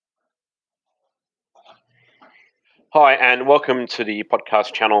Hi, and welcome to the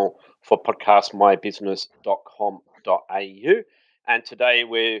podcast channel for podcastmybusiness.com.au. And today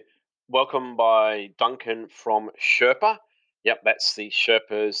we're welcomed by Duncan from Sherpa. Yep, that's the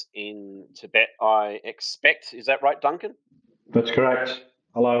Sherpas in Tibet, I expect. Is that right, Duncan? That's correct.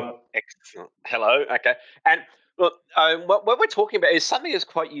 Hello. Excellent. Hello. Okay. And look, what we're talking about is something that's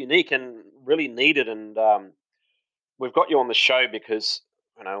quite unique and really needed. And we've got you on the show because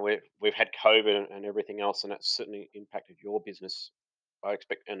we've had COVID and everything else, and it's certainly impacted your business. I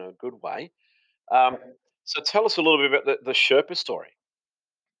expect in a good way. Um, so tell us a little bit about the Sherpa story.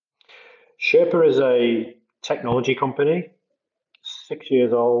 Sherpa is a technology company, 6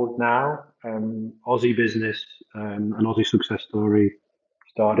 years old now. Aussie business, an Aussie success story.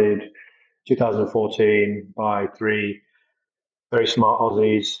 Started 2014 by three very smart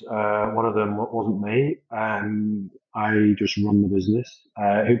Aussies. One of them wasn't me. I just run the business,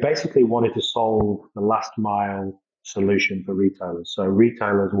 who basically wanted to solve the last mile solution for retailers. So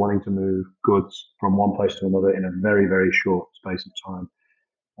retailers wanting to move goods from one place to another in a very, very short space of time.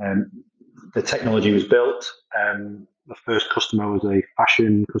 Um, the technology was built. The first customer was a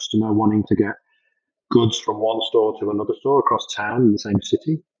fashion customer wanting to get goods from one store to another store across town in the same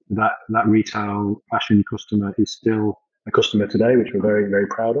city. That retail fashion customer is still a customer today, which we're very, very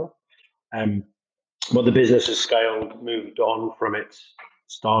proud of. Um, but the business has scaled, moved on from its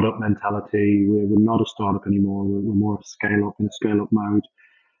startup mentality. We're not a startup anymore. We're more of a scale up in a scale up mode.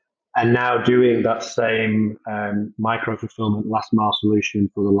 And now doing that same micro fulfillment last mile solution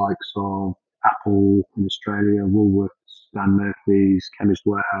for the likes of Apple in Australia, Woolworths, Dan Murphy's, Chemist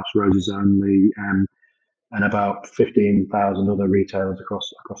Warehouse, Roses Only, and about 15,000 other retailers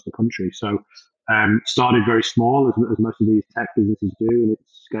across the country. So started very small, as most of these tech businesses do, and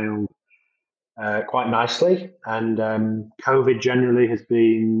it's scaled quite nicely. And COVID generally has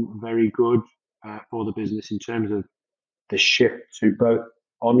been very good for the business in terms of the shift to both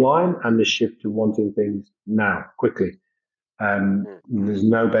online and the shift to wanting things now, quickly. There's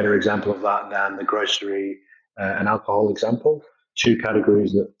no better example of that than the grocery and alcohol example. Two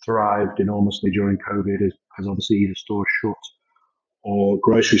categories that thrived enormously during COVID as obviously either stores shut or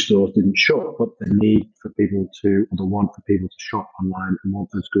grocery stores didn't shut, but the need for people to, or the want for people to shop online and want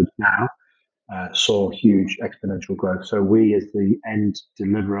those goods now saw huge exponential growth. So we, as the end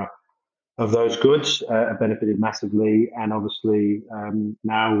deliverer of those goods, have benefited massively, and obviously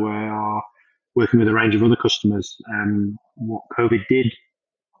now we are working with a range of other customers. What COVID did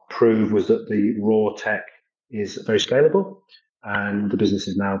prove was that the raw tech is very scalable, and the business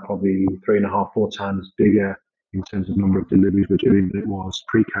is now probably 3.5, 4 times bigger in terms of number of deliveries we're doing than it was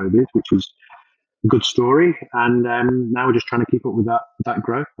pre-COVID, which is a good story. And now we're just trying to keep up with that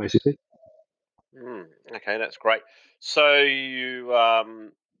growth, basically. Okay, that's great. So you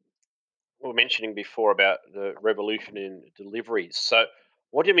were mentioning before about the revolution in deliveries. So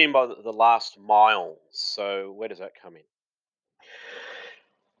what do you mean by the last mile? So where does that come in?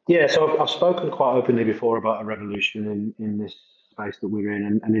 Yeah, so I've spoken quite openly before about a revolution in this space that we're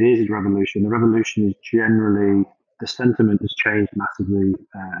in, and it is a revolution. The revolution is generally, the sentiment has changed massively,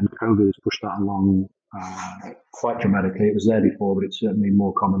 and COVID has pushed that along quite dramatically. It was there before, but it's certainly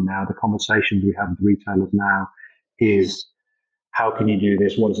more common now. The conversations we have with retailers now is, how can you do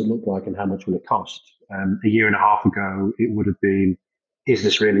this? What does it look like, and how much will it cost? A year and a half ago, it would have been, is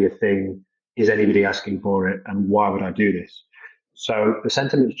this really a thing? Is anybody asking for it? And why would I do this? So the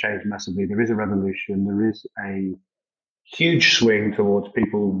sentiment has changed massively. There is a revolution. There is a huge swing towards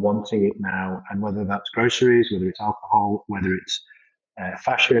people wanting it now. And whether that's groceries, whether it's alcohol, whether it's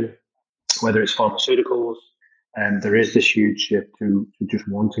fashion, whether it's pharmaceuticals, and there is this huge shift to just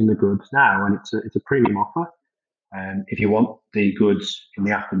wanting the goods now. And it's a premium offer. If you want the goods in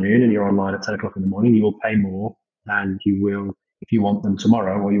the afternoon and you're online at 10 o'clock in the morning, you will pay more than you will if you want them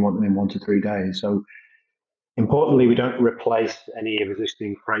tomorrow or you want them in 1 to 3 days. So importantly, we don't replace any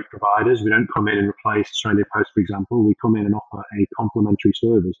existing freight providers. We don't come in and replace Australia Post, for example. We come in and offer a complimentary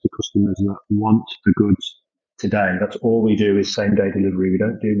service to customers that want the goods today. That's all we do is same day delivery. We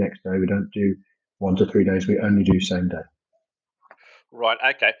don't do next day. We don't do 1 to 3 days. We only do same day. Right.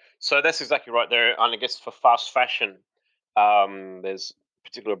 Okay. So that's exactly right there. And I guess for fast fashion, there's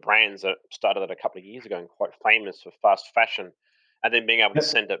particular brands that started that a couple of years ago and quite famous for fast fashion, and then being able to Yep.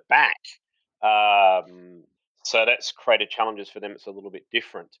 send it back. Um, so that's created challenges for them. It's a little bit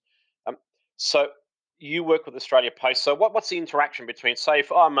different. Um, so you work with Australia Post. So what's the interaction between, say,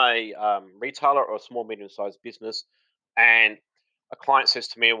 if I'm a retailer or a small medium sized business, and a client says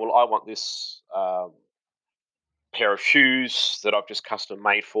to me, "Well, I want this." Pair of shoes that I've just custom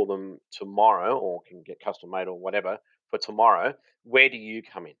made for them tomorrow, or can get custom made or whatever for tomorrow. Where do you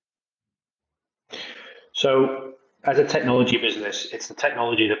come in? So as a technology business, it's the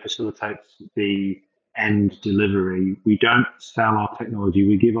technology that facilitates the end delivery. We don't sell our technology.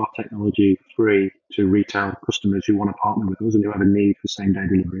 We give our technology free to retail customers who want to partner with us and who have a need for same day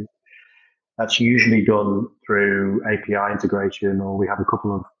delivery. That's usually done through API integration, or we have a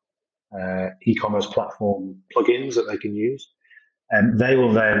couple of e-commerce platform plugins that they can use. And they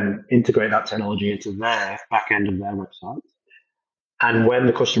will then integrate that technology into their back end of their website. And when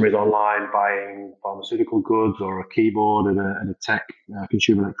the customer is online buying pharmaceutical goods or a keyboard at a tech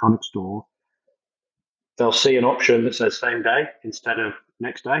consumer electronics store, they'll see an option that says same day instead of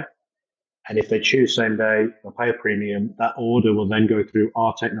next day. And if they choose same day, they'll pay a premium. That order will then go through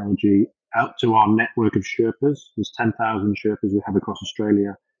our technology out to our network of Sherpas. There's 10,000 Sherpas we have across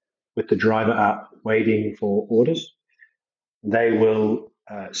Australia with the driver app waiting for orders. They will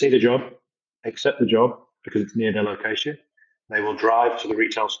see the job, accept the job because it's near their location. They will drive to the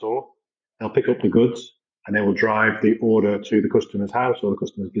retail store. They'll pick up the goods and they will drive the order to the customer's house or the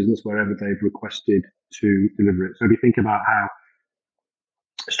customer's business, wherever they've requested to deliver it. So if you think about how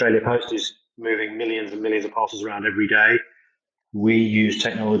Australia Post is moving millions and millions of parcels around every day, we use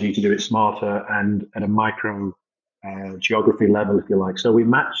technology to do it smarter and at a micro geography level, if you like. So we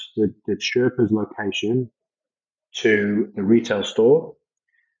match the Sherpa's location to the retail store,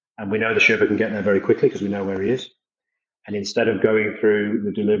 and we know the Sherpa can get there very quickly because we know where he is. And instead of going through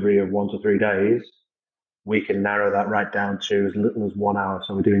the delivery of 1 to 3 days, we can narrow that right down to as little as 1 hour.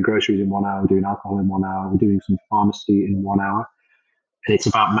 So we're doing groceries in 1 hour, we're doing alcohol in 1 hour, we're doing some pharmacy in 1 hour. And it's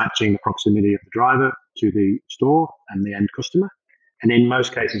about matching the proximity of the driver to the store and the end customer. And in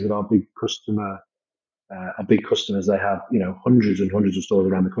most cases, with our big customers, they have hundreds and hundreds of stores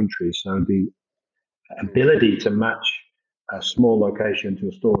around the country. So the ability to match a small location to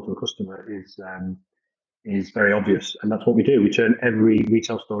a store to a customer is very obvious, and that's what we do. We turn every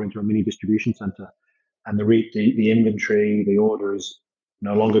retail store into a mini distribution center, and the inventory, the orders,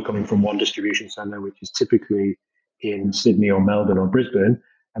 no longer coming from one distribution center, which is typically in Sydney or Melbourne or Brisbane,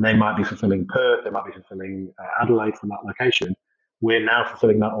 and they might be fulfilling Perth, they might be fulfilling Adelaide from that location. We're now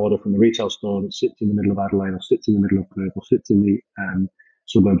fulfilling that order from the retail store that sits in the middle of Adelaide or sits in the middle of Perth or sits in the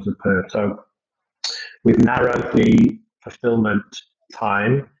suburbs of Perth. So we've narrowed the fulfillment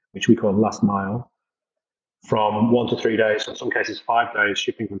time, which we call last mile, from 1 to 3 days, in some cases 5 days,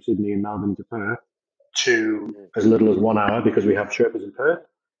 shipping from Sydney and Melbourne to Perth, to as little as 1 hour, because we have Sherpas in Perth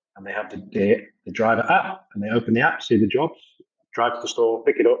and they have the driver app, and they open the app, see the jobs, drive to the store,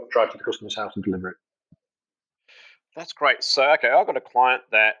 pick it up, drive to the customer's house and deliver it. That's great. So, okay, I've got a client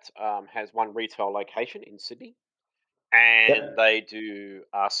that has one retail location in Sydney, and Yep. they do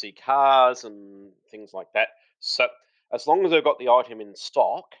RC cars and things like that. So, as long as they've got the item in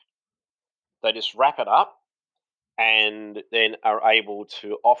stock, they just wrap it up and then are able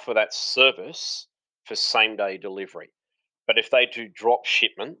to offer that service for same day delivery. But if they do drop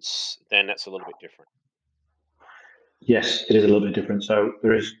shipments, then that's a little bit different. Yes, it is a little bit different. So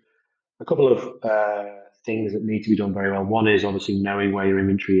there is a couple of things that need to be done very well. One is obviously knowing where your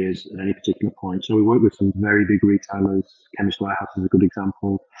inventory is at any particular point. So we work with some very big retailers. Chemist Warehouse is a good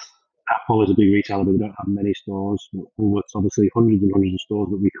example. Apple is a big retailer, but they don't have many stores. Woolworths, obviously, hundreds and hundreds of stores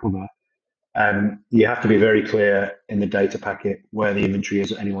that we cover. You have to be very clear in the data packet where the inventory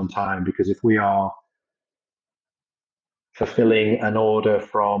is at any one time, because if we are fulfilling an order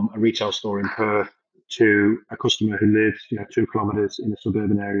from a retail store in Perth to a customer who lives 2 kilometres in a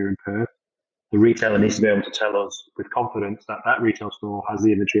suburban area in Perth, the retailer needs to be able to tell us with confidence that that retail store has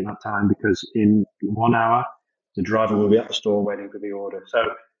the inventory at that time, because in 1 hour, the driver will be at the store waiting for the order.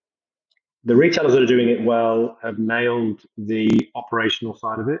 So the retailers that are doing it well have nailed the operational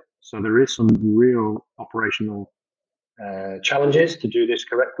side of it. So there is some real operational challenges to do this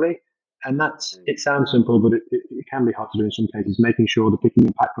correctly. And it sounds simple, but it can be hard to do in some cases, making sure the picking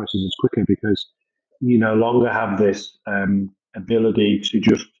and pack process is quicker, because you no longer have this ability to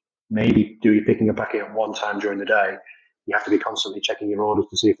just maybe do your picking and packing at one time during the day. You have to be constantly checking your orders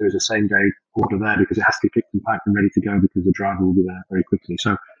to see if there's a same day order there, because it has to be picked and packed and ready to go, because the driver will be there very quickly.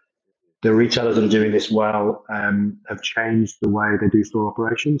 So the retailers that are doing this well have changed the way they do store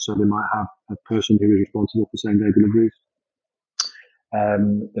operations. So they might have a person who is responsible for same day deliveries.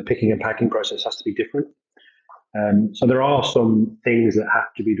 The picking and packing process has to be different. So there are some things that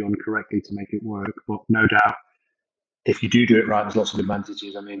have to be done correctly to make it work, but no doubt, if you do it right, there's lots of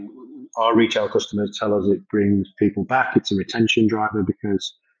advantages. I mean, our retail customers tell us it brings people back. It's a retention driver,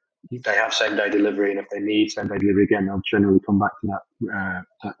 because they have same day delivery, and if they need same day delivery again, they'll generally come back to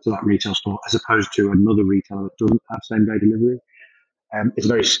that retail store, as opposed to another retailer that doesn't have same day delivery. It's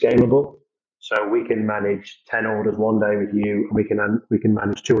very scalable, so we can manage 10 orders one day with you, and we can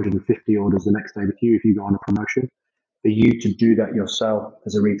manage 250 orders the next day with you if you go on a promotion. for you to do that yourself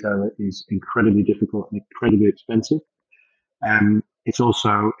as a retailer is incredibly difficult and incredibly expensive. It's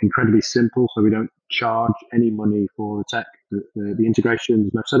also incredibly simple, so we don't charge any money for the tech, the integration.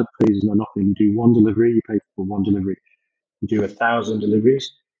 There's no setup fees, there's no nothing. You do one delivery, you pay for one delivery. You do 1,000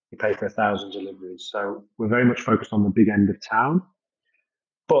 deliveries, you pay for 1,000 deliveries. So we're very much focused on the big end of town.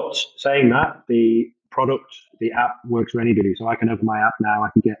 But saying that, the product, the app works for anybody. So I can open my app now, I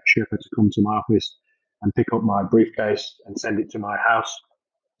can get a Sherpa to come to my office and pick up my briefcase and send it to my house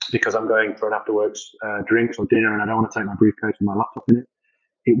because I'm going for an afterworks drinks or dinner and I don't want to take my briefcase with my laptop in it.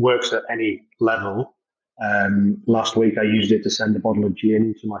 It works at any level. Last week I used it to send a bottle of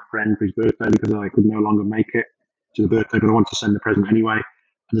gin to my friend for his birthday because I could no longer make it to the birthday, but I wanted to send the present anyway. And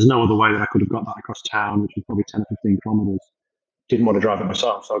there's no other way that I could have got that across town, which was probably 10 or 15 kilometers. Didn't want to drive it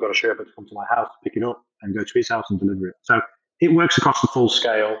myself, so I got a Sherpa to come to my house, pick it up, and go to his house and deliver it. So it works across the full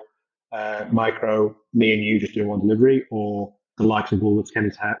scale, micro, me and you just doing one delivery, or the likes of Woolworths,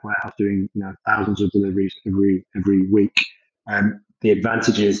 Kenny's Warehouse doing thousands of deliveries every week. The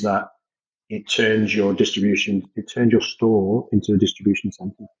advantage is that it turns your distribution, it turns your store into a distribution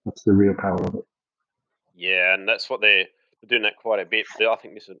center. That's the real power of it. Yeah, and that's what they're doing that quite a bit. I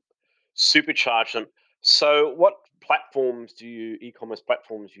think this would supercharge them. So, what e-commerce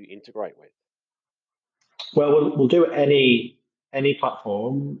platforms do you integrate with? Well, we'll do any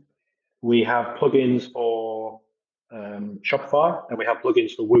platform. We have plugins for Shopify, and we have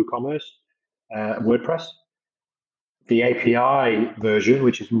plugins for WooCommerce, WordPress. The API version,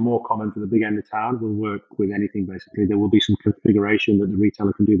 which is more common for the big end of town, will work with anything basically. There will be some configuration that the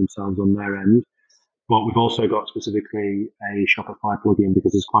retailer can do themselves on their end. But we've also got specifically a Shopify plugin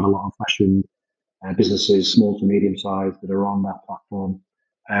because there's quite a lot of fashion businesses, small to medium size, that are on that platform.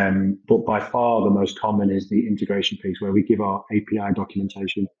 But by far the most common is the integration piece where we give our API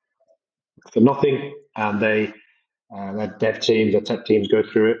documentation for nothing and their dev teams, their tech teams go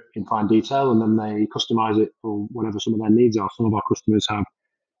through it in fine detail and then they customize it for whatever some of their needs are. Some of our customers have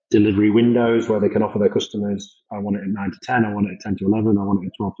delivery windows where they can offer their customers, I want it at 9 to 10, I want it at 10 to 11, I want it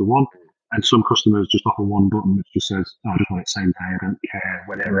at 12 to 1. And some customers just offer one button which just says, I just want it same day. I don't care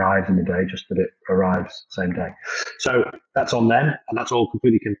when it arrives in the day, just that it arrives same day. So that's on them, and that's all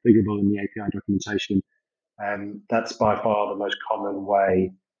completely configurable in the API documentation. That's by far the most common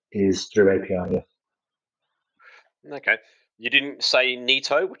way is through API, yes. Okay. You didn't say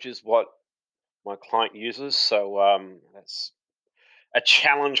Neato, which is what my client uses. So that's a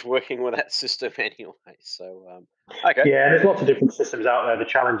challenge working with that system anyway. So, okay. Yeah, there's lots of different systems out there. The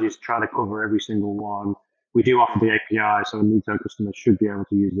challenge is trying to cover every single one. We do offer the API, so a Neato customer should be able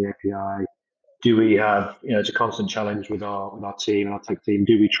to use the API. Do we have, it's a constant challenge with our team and our tech team.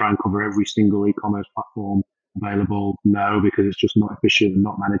 Do we try and cover every single e-commerce platform available? No, because it's just not efficient and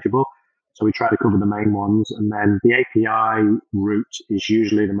not manageable. So we try to cover the main ones, and then the API route is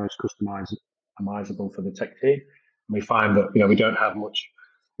usually the most customizable for the tech team. And we find that we don't have much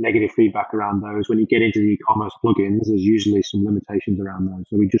negative feedback around those. When you get into the e-commerce plugins, there's usually some limitations around those.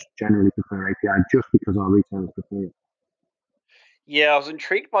 So we just generally prefer API just because our retailers prefer it. Yeah, I was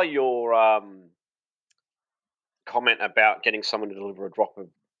intrigued by your comment about getting someone to deliver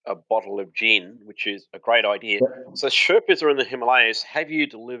a bottle of gin, which is a great idea. Yeah. So Sherpas are in the Himalayas. Have you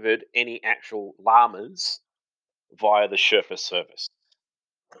delivered any actual llamas via the Sherpa service?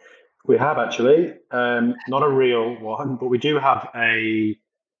 We have actually, not a real one, but we do have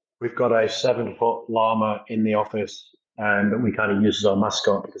we've got a 7-foot llama in the office that we kind of use as our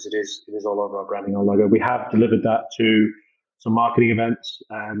mascot because it is all over our branding, our logo. We have delivered that to some marketing events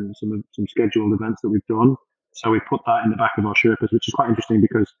and some scheduled events that we've done. So we put that in the back of our Sherpas, which is quite interesting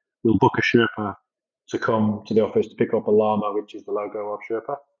because we'll book a Sherpa to come to the office to pick up a llama, which is the logo of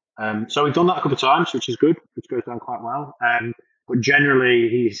Sherpa. So we've done that a couple of times, which is good, which goes down quite well. But generally,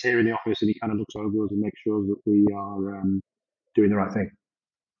 he's here in the office and he kind of looks over us and makes sure that we are doing the right thing.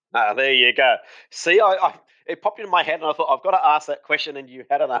 Ah, there you go. See, it popped into my head, and I thought I've got to ask that question, and you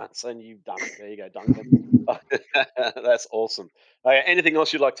had an answer, and you've done it. There you go, Duncan. That's awesome. Anything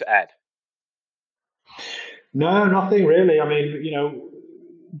else you'd like to add? No, nothing really. I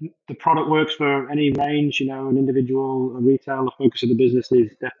mean, the product works for any range. An individual, a retail. The focus of the business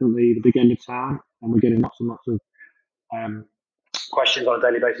is definitely the big end of town, and we're getting lots and lots of questions on a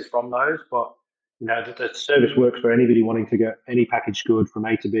daily basis from those. But the service works for anybody wanting to get any packaged good from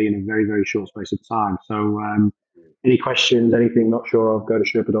A to B in a very, very short space of time. So any questions, anything not sure of, go to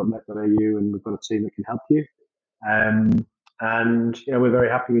sherpa.net.au and we've got a team that can help you. And we're very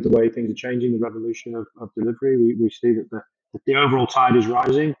happy with the way things are changing, the revolution of delivery. We see that the overall tide is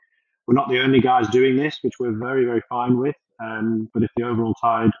rising. We're not the only guys doing this, which we're very, very fine with. But if the overall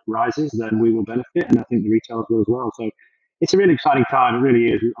tide rises, then we will benefit, and I think the retailers will as well. So it's a really exciting time. It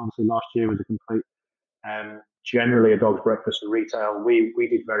really is. Obviously, last year was a complete, generally a dog's breakfast for retail. We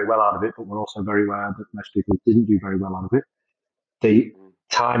did very well out of it, but we're also very aware that most people didn't do very well out of it. The Mm.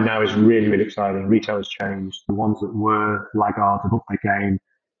 time now is really, really exciting. Retail has changed. The ones that were laggards have upped their game.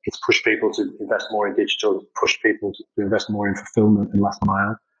 It's pushed people to invest more in digital, it's pushed people to invest more in fulfillment and last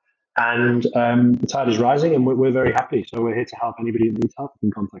mile. And the tide is rising, and we're very happy. So we're here to help anybody that needs help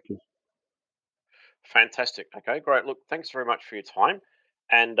can contact us. Fantastic. Okay, great. Look, thanks very much for your time.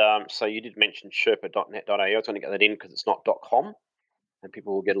 And so you did mention Sherpa.net.au. I was going to get that in because it's not .com, and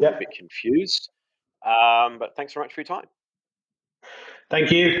people will get a little Yep. bit confused. But thanks very much for your time.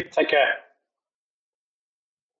 Thank you. Take care.